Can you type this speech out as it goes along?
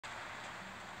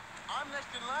I'm next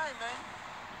in line, man.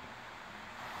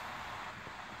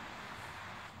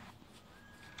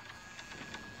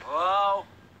 Hello?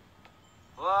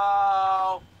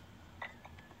 Hello?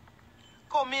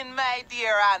 Come in, my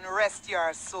dear, and rest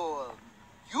your soul.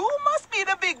 You must be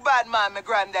the big bad man my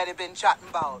granddaddy been chatting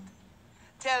about.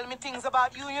 Tell me things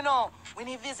about you, you know, when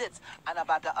he visits, and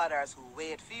about the others who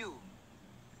wait for you.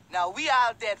 Now, we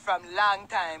all dead from long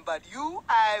time, but you,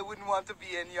 I wouldn't want to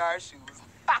be in your shoes.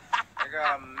 I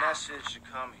got a message to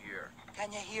come here.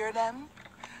 Can you hear them?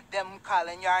 Them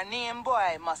calling your name,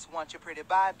 boy, must want you pretty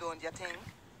bad, don't you think?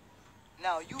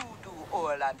 Now, you do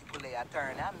old Auntie Pulea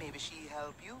turn, and maybe she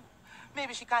help you.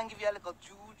 Maybe she can give you a little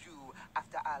juju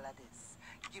after all of this.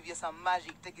 Give you some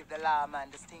magic to give the lawman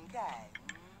the stink eye.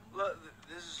 Look,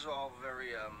 this is all very,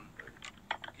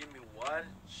 give me what?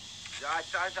 I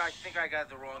think I got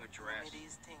the wrong address. Give me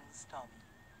these things, Tommy.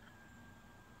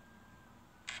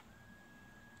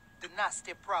 The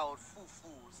nasty, proud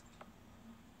foo-foos.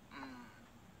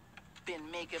 Been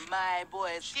making my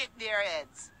boys shake their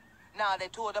heads. Now they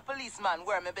told the policeman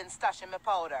where me been stashing my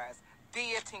powders.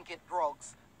 They think it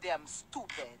drugs. Them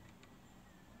stupid.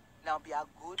 Now be a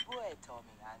good boy,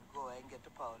 Tommy, and go and get the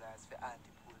powders for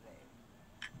Auntie Pulea.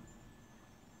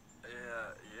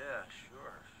 Yeah,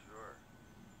 sure.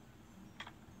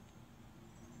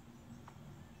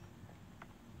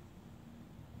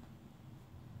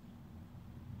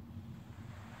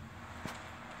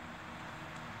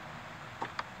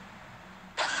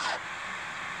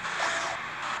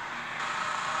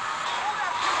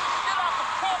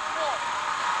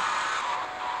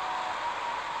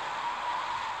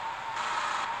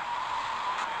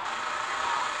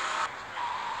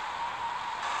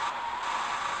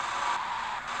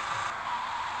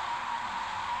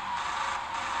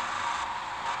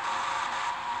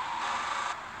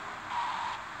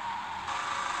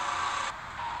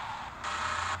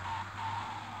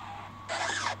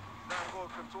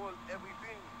 Control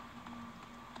everything.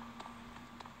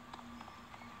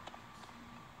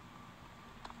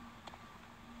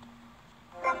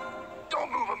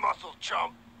 Don't move a muscle,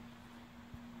 chump.